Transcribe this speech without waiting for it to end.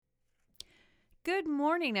Good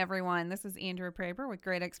morning, everyone. This is Andrea Praber with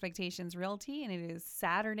Great Expectations Realty, and it is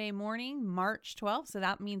Saturday morning, March 12th, so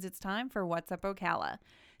that means it's time for What's Up Ocala.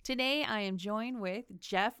 Today, I am joined with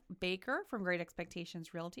Jeff Baker from Great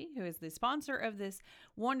Expectations Realty, who is the sponsor of this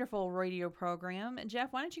wonderful radio program.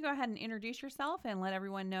 Jeff, why don't you go ahead and introduce yourself and let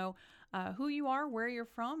everyone know who you are, where you're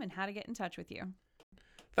from, and how to get in touch with you.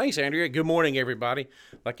 Thanks, Andrea. Good morning, everybody.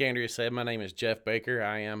 Like Andrea said, my name is Jeff Baker.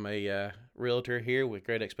 I am a realtor here with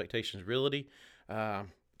Great Expectations Realty.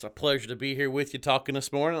 It's a pleasure to be here with you talking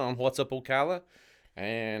this morning on What's Up Ocala,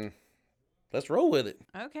 and let's roll with it.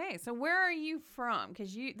 Okay, so where are you from?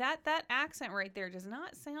 Because that accent right there does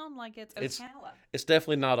not sound like it's Ocala. It's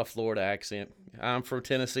definitely not a Florida accent. I'm from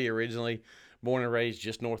Tennessee originally, born and raised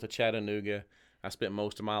just north of Chattanooga. I spent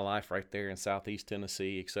most of my life right there in southeast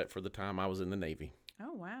Tennessee, except for the time I was in the Navy.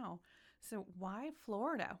 Oh, wow. So why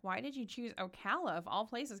Florida? Why did you choose Ocala of all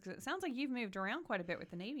places? Because it sounds like you've moved around quite a bit with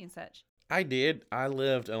the Navy and such. I did. I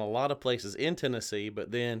lived in a lot of places in Tennessee,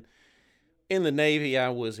 but then in the Navy, I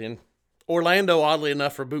was in Orlando, oddly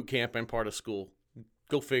enough, for boot camp and part of school.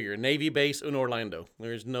 Go figure. Navy base in Orlando.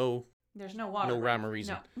 There's no water. No rhyme or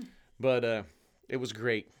reason. No. But it was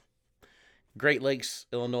great. Great Lakes,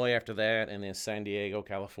 Illinois after that, and then San Diego,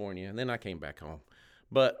 California. And then I came back home.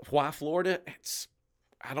 But why Florida?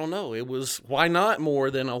 I don't know. It was why not more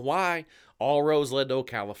than a why. All roads led to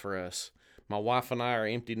Ocala for us. My wife and I are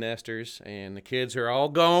empty nesters, and the kids are all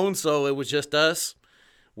gone, so it was just us.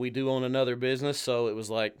 We do own another business, so it was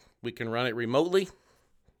like we can run it remotely.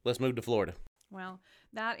 Let's move to Florida. Well,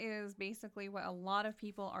 that is basically what a lot of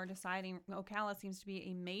people are deciding. Ocala seems to be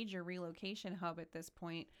a major relocation hub at this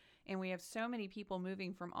point, and we have so many people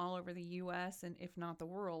moving from all over the U.S. and if not the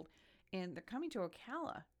world, and they're coming to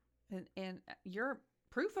Ocala, and you're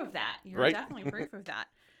proof of that. You're right. Definitely proof of that.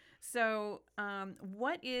 So,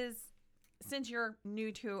 since you're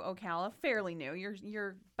new to Ocala, fairly new,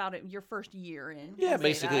 you're about your first year in. Yeah,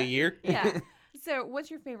 basically a year. Yeah. So, what's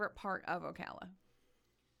your favorite part of Ocala?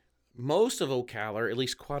 Most of Ocala, or at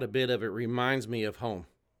least quite a bit of it, reminds me of home,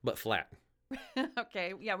 but flat.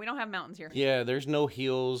 Okay. Yeah, we don't have mountains here. Yeah, there's no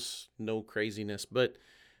hills, no craziness, but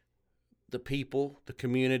the people, the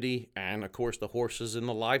community, and of course the horses and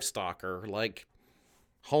the livestock are like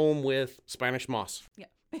home with Spanish moss. Yeah.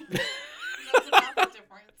 That's about the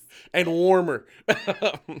difference. And warmer.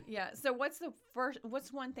 Yeah. So what's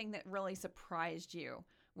one thing that really surprised you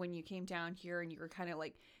when you came down here and you were kind of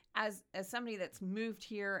like, as somebody that's moved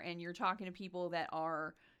here and you're talking to people that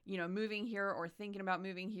are, moving here or thinking about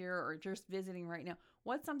moving here or just visiting right now,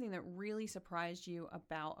 what's something that really surprised you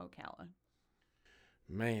about Ocala?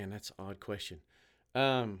 Man, that's an odd question.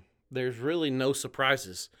 There's really no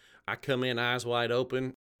surprises. I come in eyes wide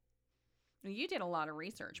open. You did a lot of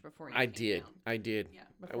research before you I came did. down. I did. Yeah,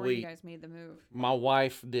 before you guys made the move. My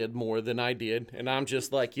wife did more than I did, and I'm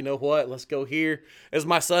just like, you know what? Let's go here. As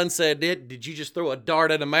my son said, did you just throw a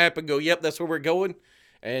dart at a map and go, yep, that's where we're going?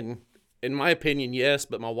 And in my opinion, yes,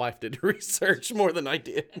 but my wife did research more than I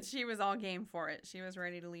did. And she was all game for it. She was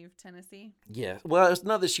ready to leave Tennessee. Yeah. Well, it's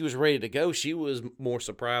not that she was ready to go. She was more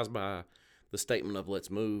surprised by the statement of let's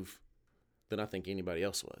move than I think anybody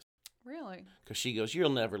else was. Really? Because she goes, you'll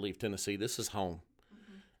never leave Tennessee. This is home.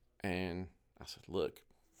 Mm-hmm. And I said, look,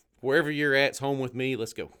 wherever you're at's home with me.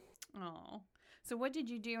 Let's go. Oh. So what did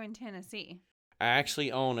you do in Tennessee? I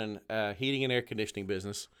actually own a heating and air conditioning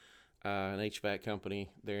business, an HVAC company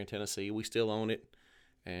there in Tennessee. We still own it,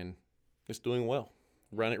 and it's doing well.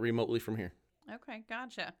 Run it remotely from here. Okay,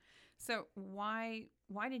 gotcha. So why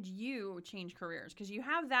did you change careers? Because you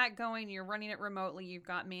have that going. You're running it remotely. You've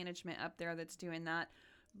got management up there that's doing that.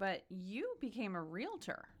 But you became a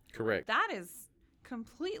realtor. Correct. That is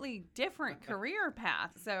completely different career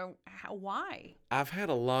path. So why? I've had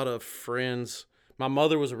a lot of friends. My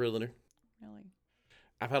mother was a realtor. Really?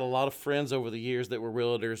 I've had a lot of friends over the years that were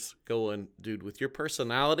realtors going, dude, with your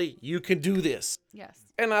personality, you can do this. Yes.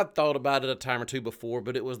 And I thought about it a time or two before,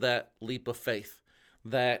 but it was that leap of faith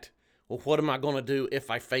that, well, what am I going to do if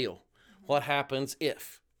I fail? Mm-hmm. What happens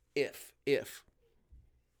if?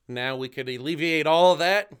 Now we could alleviate all of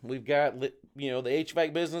that. We've got, the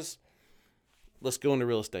HVAC business. Let's go into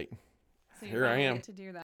real estate. So Here I am. Get to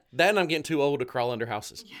do that. That and I'm getting too old to crawl under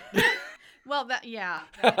houses. Well, yeah,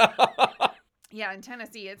 in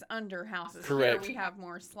Tennessee, it's under houses. Correct. Here we have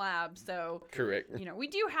more slabs, so correct. We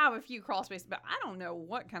do have a few crawl spaces, but I don't know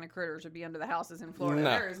what kind of critters would be under the houses in Florida. No.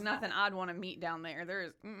 There is nothing I'd want to meet down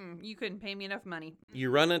there. You couldn't pay me enough money. You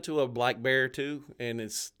run into a black bear too, and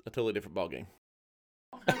it's a totally different ballgame.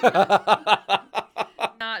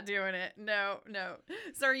 Not doing it. No.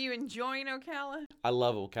 So are you enjoying Ocala? I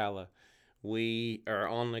love Ocala. We are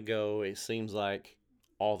on the go, it seems like,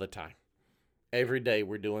 all the time. Every day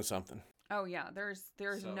we're doing something. Oh yeah, there's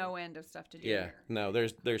no end of stuff to do Yeah, here. no,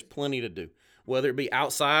 there's plenty to do, whether it be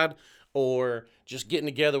outside or just getting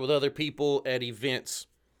together with other people at events,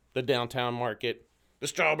 the downtown market, the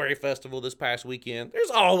Strawberry Festival this past weekend. There's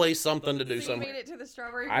always something to do So you somewhere. made it to the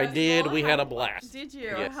Strawberry I Festival? did. We had a blast. Did you?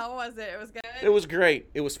 Yes. How was it? It was good? It was great.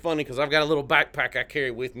 It was funny because I've got a little backpack I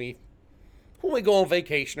carry with me when we go on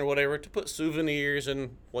vacation or whatever to put souvenirs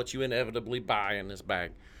and what you inevitably buy in this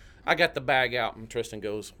bag. I got the bag out and Tristan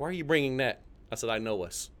goes, "Why are you bringing that?" I said, "I know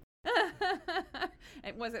us."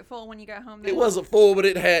 And was it full when you got home? It wasn't full, but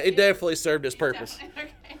it definitely served its purpose.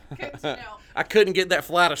 Okay, good to know. I couldn't get that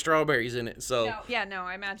flat of strawberries in it, so No,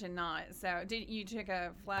 I imagine not. So, did you took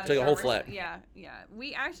a flat? Took a whole strawberries? flat. Yeah.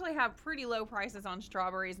 We actually have pretty low prices on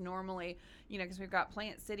strawberries normally, because we've got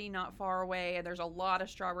Plant City not far away, and there's a lot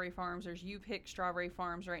of strawberry farms. There's You Pick strawberry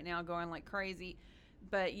farms right now going like crazy,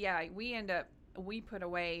 but yeah, we put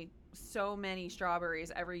away so many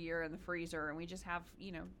strawberries every year in the freezer, and we just have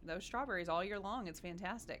those strawberries all year long. It's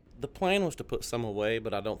fantastic. the plan was to put some away,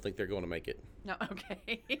 but I don't think they're going to make it. No,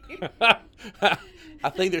 okay. I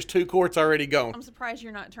think there's 2 quarts already gone. I'm surprised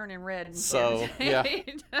you're not turning red. And So, yeah.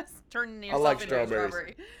 just turning yourself like into a strawberries.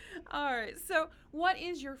 strawberry. All right. So, what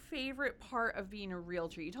is your favorite part of being a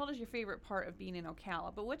realtor? You told us your favorite part of being in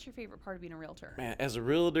Ocala, but what's your favorite part of being a realtor? Man, as a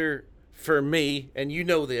realtor, for me, and you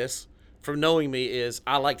know this from knowing me, is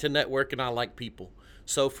I like to network and I like people.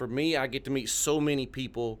 So for me, I get to meet so many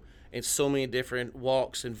people in so many different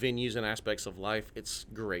walks and venues and aspects of life. It's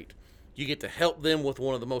great. You get to help them with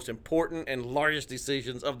one of the most important and largest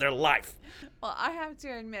decisions of their life. Well, I have to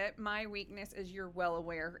admit, my weakness, as you're well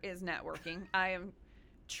aware, is networking. I am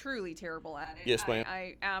truly terrible at it. Yes, ma'am.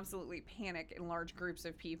 I absolutely panic in large groups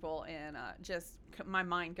of people, and my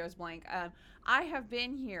mind goes blank. I have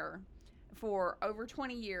been here for over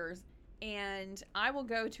 20 years, and I will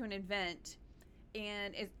go to an event,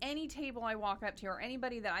 and if any table I walk up to or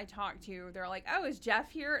anybody that I talk to, they're like, "Oh, is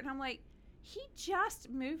Jeff here?" And I'm like, he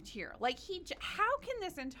just moved here. Like, how can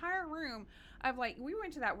this entire room of, like, we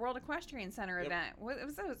went to that World Equestrian Center event. It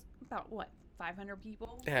was about, 500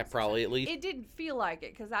 people? Yeah, probably at least. It didn't feel like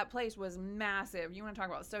it because that place was massive. You want to talk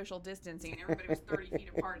about social distancing. Everybody was 30 feet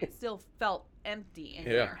apart. It still felt empty in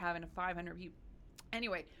there, having 500 people.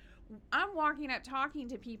 Anyway, I'm walking up talking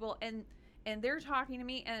to people, and they're talking to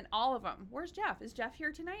me, and all of them, "Where's Jeff? Is Jeff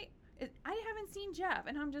here tonight? I haven't seen Jeff."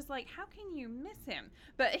 And I'm just like, how can you miss him?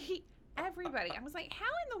 But everybody, I was like, how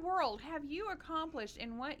in the world have you accomplished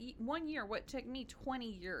in 1 year what took me 20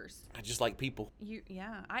 years? I just like people.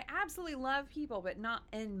 I absolutely love people, but not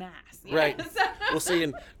en masse. Right. Yes. Well, see,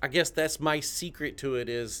 and I guess that's my secret to it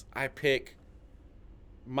is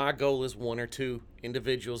my goal is 1 or 2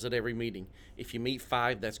 individuals at every meeting. If you meet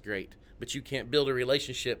 5, that's great. But you can't build a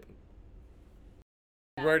relationship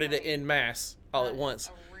ready to en masse all at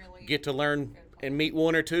once. Get to learn and meet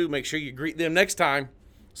 1 or 2. Make sure you greet them next time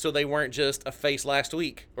so they weren't just a face last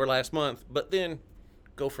week or last month. But then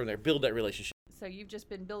go from there. Build that relationship. So you've just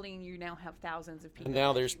been building, and you now have thousands of people. And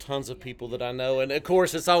now there's tons of people that I know. And, of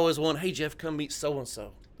course, it's always one, "Hey, Jeff, come meet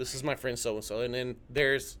so-and-so. This is my friend so-and-so." And then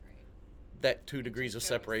there's that 2 degrees of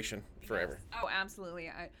separation forever. Yes. Oh,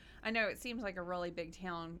 absolutely. I know it seems like a really big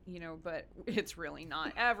town, but it's really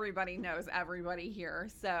not. Everybody knows everybody here.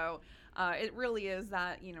 So it really is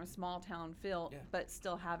that, small town feel, but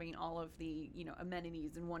still having all of the,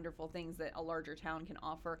 amenities and wonderful things that a larger town can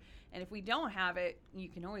offer. And if we don't have it, you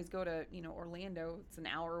can always go to, Orlando. It's an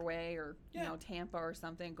hour away, or, Tampa or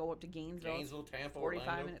something. Go up to Gainesville, Tampa, 45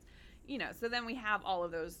 Orlando. minutes. So then we have all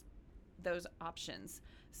of those options.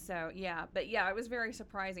 So it was very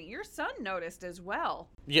surprising. Your son noticed as well.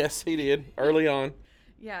 Yes, he did early on.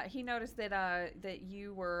 Yeah, he noticed that that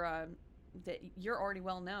you were that you're already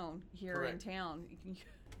well known here Correct. in town.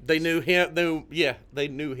 They knew him. They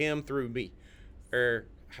knew him through me, or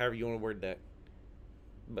however you want to word that.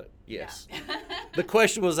 But yes, the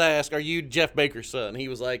question was asked, "Are you Jeff Baker's son?" He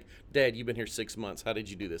was like, "Dad, you've been here 6 months. How did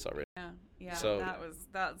you do this already?" Yeah, So-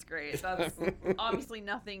 that's great. That's obviously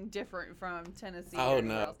nothing different from Tennessee. Oh, or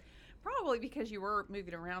anywhere no. else. Probably because you were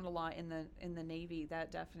moving around a lot in the Navy.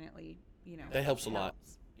 That definitely That helps a lot.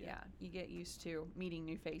 Yeah, you get used to meeting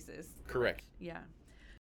new faces. Correct. Yeah.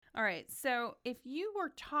 All right. So if you were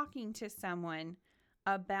talking to someone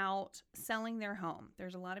about selling their home,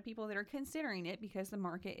 there's a lot of people that are considering it because the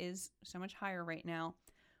market is so much higher right now.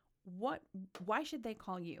 Why should they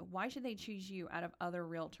call you? Why should they choose you out of other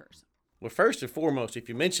realtors? Well, first and foremost, if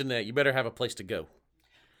you mention that, you better have a place to go.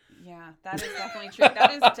 Yeah, that is definitely true.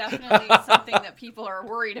 That is definitely something that people are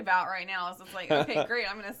worried about right now. So it's like, okay, great,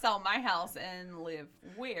 I'm going to sell my house and live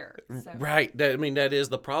where? So. Right. That is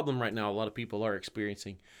the problem right now a lot of people are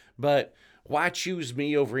experiencing. But why choose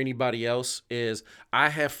me over anybody else is I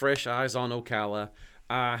have fresh eyes on Ocala.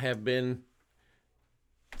 I have been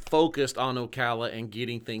focused on Ocala and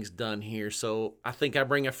getting things done here. So I think I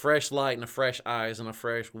bring a fresh light and a fresh eyes and a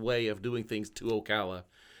fresh way of doing things to Ocala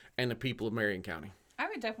and the people of Marion County. I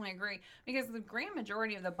would definitely agree because the grand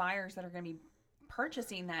majority of the buyers that are going to be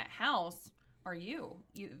purchasing that house are very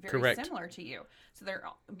Correct. similar to you. So they're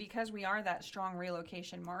because we are that strong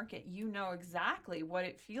relocation market, you know exactly what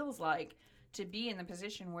it feels like to be in the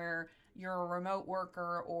position where you're a remote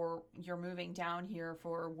worker or you're moving down here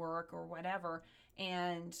for work or whatever,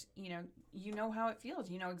 and you know how it feels.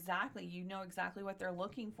 You know exactly what they're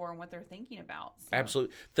looking for and what they're thinking about. So.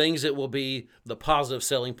 Absolutely. Things that will be the positive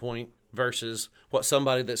selling point versus what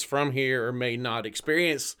somebody that's from here or may not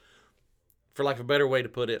experience, for lack of a better way to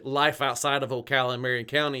put it, life outside of Ocala and Marion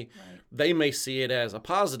County. Right. They may see it as a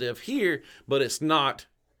positive here, but it's not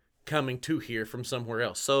coming to here from somewhere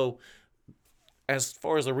else. So as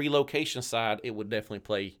far as the relocation side, it would definitely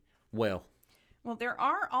play well. Well, there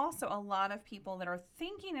are also a lot of people that are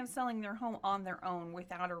thinking of selling their home on their own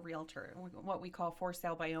without a realtor, what we call for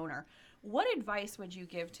sale by owner. What advice would you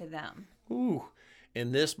give to them? Ooh,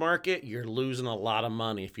 in this market, you're losing a lot of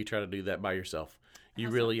money if you try to do that by yourself. You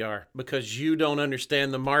really are, because you don't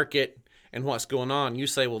understand the market and what's going on. You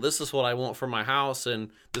say, well, this is what I want for my house, and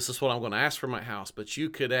this is what I'm going to ask for my house. But you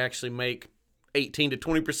could actually make 18 to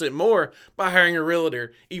 20% more by hiring a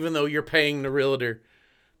realtor, even though you're paying the realtor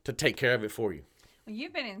to take care of it for you. Well,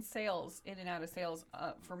 you've been in sales, in and out of sales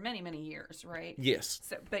for many, many years, right? Yes.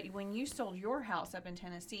 So, but when you sold your house up in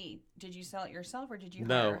Tennessee, did you sell it yourself or did you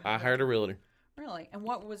No, I hired a realtor. Really? And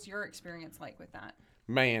what was your experience like with that?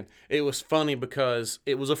 Man, it was funny because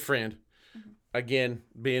it was a friend. Mm-hmm. Again,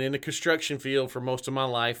 being in the construction field for most of my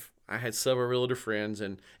life, I had several realtor friends,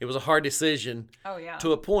 and it was a hard decision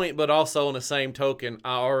to a point, but also on the same token,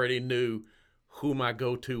 I already knew who my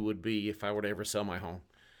go-to would be if I were to ever sell my home.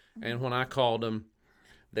 Mm-hmm. And when I called them,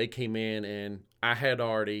 they came in, and I had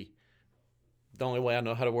already, the only way I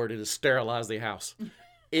know how to word it is sterilize the house.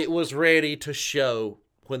 It was ready to show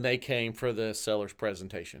when they came for the seller's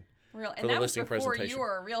presentation. Real, and that was before you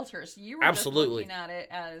were a realtor, so you were Absolutely just looking at it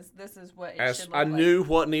as this is what it should look I like. knew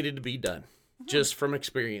what needed to be done, just from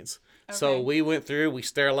experience. Okay. So we went through, we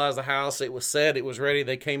sterilized the house, it was set, it was ready.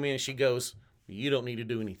 They came in and she goes, you don't need to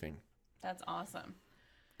do anything. That's awesome.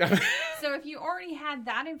 So if you already had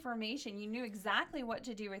that information, you knew exactly what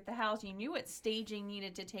to do with the house, you knew what staging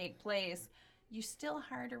needed to take place, you still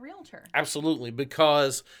hired a realtor. Absolutely,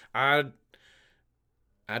 because I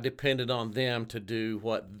depended on them to do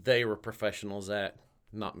what they were professionals at,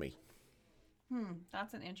 not me.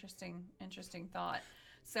 That's an interesting thought.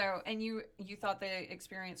 So, and you thought the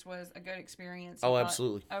experience was a good experience?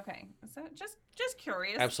 Absolutely. Okay, so just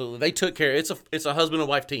curious. Absolutely, they took care. It's a husband and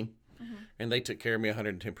wife team, and they took care of me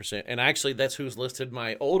 110%. And actually, that's who's listed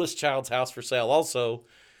my oldest child's house for sale also.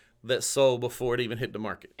 That sold before it even hit the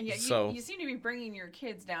market. Yeah, you seem to be bringing your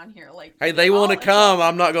kids down here. Like, hey, they want to come.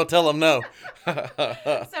 I'm not going to tell them no.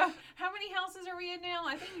 So, how many houses are we in now?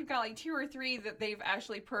 I think you've got like 2 or 3 that they've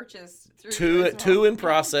actually purchased through. Two in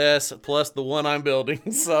process, plus the one I'm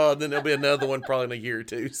building. So then there'll be another one probably in a year or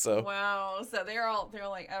two. So wow. So they're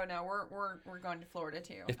like, oh no, we're going to Florida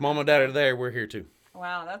too. If mom and dad are there, we're here too.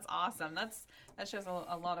 Wow, that's awesome. That shows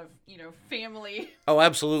a lot of family. Oh,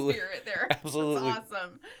 absolutely. Spirit there. Absolutely. That's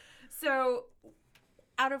awesome. So,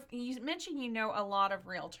 you mentioned a lot of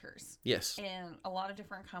realtors. Yes. And a lot of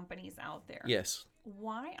different companies out there. Yes.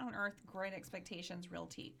 Why on earth Great Expectations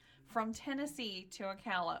Realty? From Tennessee to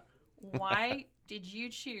Ocala, why did you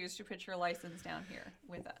choose to put your license down here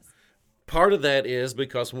with us? Part of that is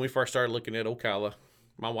because when we first started looking at Ocala,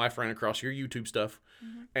 my wife ran across your YouTube stuff,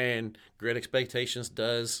 and Great Expectations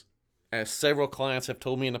does, as several clients have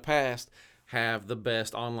told me in the past, have the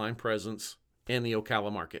best online presence in the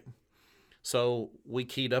Ocala market. So we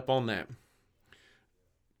keyed up on that.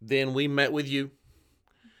 Then we met with you,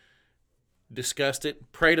 discussed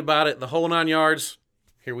it, prayed about it, the whole 9 yards.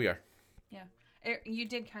 Here we are. Yeah. You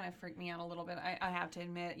did kind of freak me out a little bit, I have to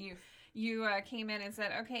admit. You came in and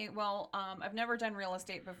said, okay, well, I've never done real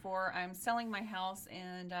estate before. I'm selling my house,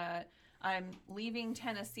 and I'm leaving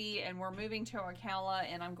Tennessee, and we're moving to Ocala,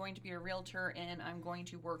 and I'm going to be a realtor, and I'm going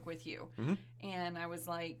to work with you. And I was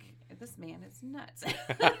like, this man is nuts.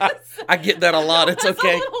 I get that a lot. It's okay.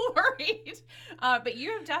 I was a little worried. But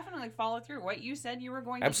you have definitely followed through. What you said you were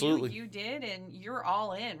going to do, you did, and you're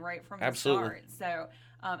all in right from the start. So,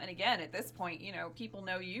 and again, at this point, people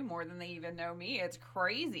know you more than they even know me. It's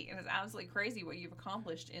crazy. It is absolutely crazy what you've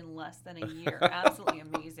accomplished in less than a year. Absolutely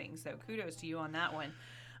amazing. So kudos to you on that one.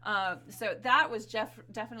 So that was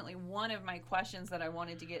definitely one of my questions that I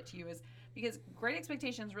wanted to get to you, is because Great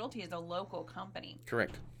Expectations Realty is a local company.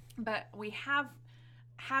 Correct. But we have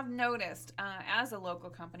noticed, as a local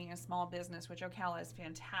company, a small business, which Ocala is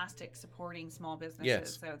fantastic supporting small businesses.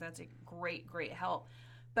 Yes. So that's a great help.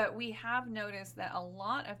 But we have noticed that a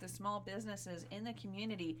lot of the small businesses in the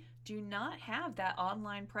community do not have that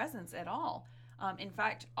online presence at all. In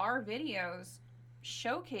fact, our videos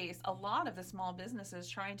showcase a lot of the small businesses,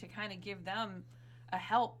 trying to kind of give them a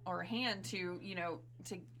help or a hand to,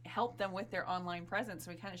 to help them with their online presence.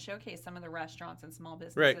 So we kind of showcase some of the restaurants and small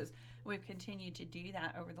businesses. Right. We've continued to do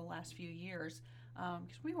that over the last few years,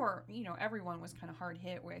 because we were, everyone was kind of hard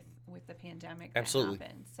hit with the pandemic that Absolutely.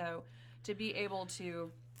 happened. So to be able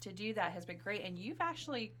to do that has been great, and you've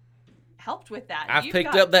actually helped with that. I've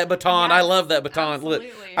picked up that baton. Yes, I love that baton. absolutely.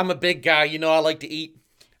 Look, I'm a big guy. I like to eat.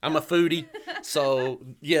 I'm a foodie. So,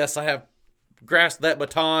 yes, I have grasped that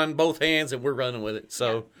baton, both hands, and we're running with it.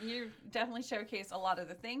 So you definitely showcase a lot of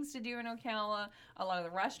the things to do in Ocala, a lot of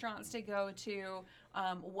the restaurants to go to,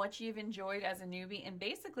 what you've enjoyed as a newbie. And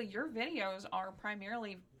basically, your videos are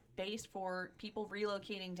primarily based for people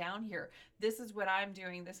relocating down here. This is what I'm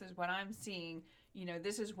doing. This is what I'm seeing.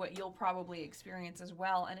 This is what you'll probably experience as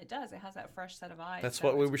well. And it has that fresh set of eyes. that's so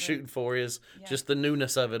what we it's were great. shooting for, is Yeah. just the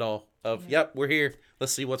newness of it all. Yep, we're here.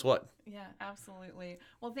 Let's see what's what. Yeah, absolutely.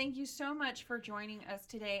 Well, thank you so much for joining us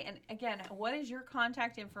today. And again, what is your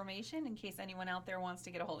contact information in case anyone out there wants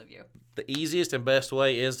to get a hold of you? The easiest and best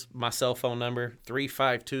way is my cell phone number,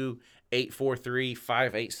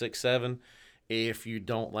 352-843-5867. If you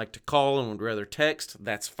don't like to call and would rather text,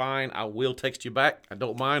 that's fine. I will text you back. I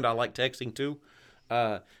don't mind. I like texting too.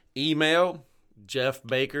 Email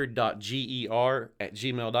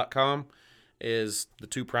jeffbaker.ger@gmail.com is the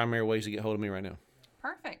two primary ways to get hold of me right now.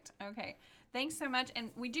 Perfect. Okay. Thanks so much.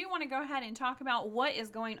 And we do want to go ahead and talk about what is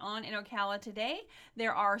going on in Ocala today.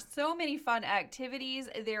 There are so many fun activities.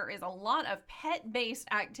 There is a lot of pet-based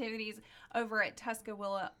activities over at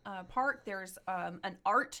Tuscaloosa Park. There's an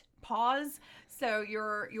art paws. So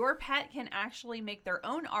your pet can actually make their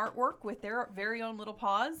own artwork with their very own little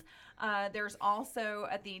paws. There's also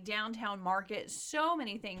at the downtown market so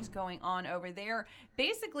many things going on over there.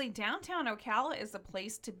 Basically, downtown Ocala is the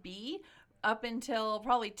place to be up until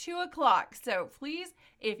probably 2 o'clock. So please,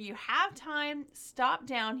 if you have time, stop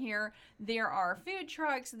down here. There are food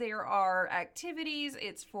trucks, there are activities.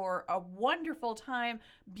 It's for a wonderful time,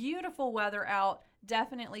 beautiful weather out.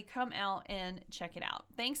 Definitely come out and check it out.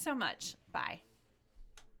 Thanks so much. Bye.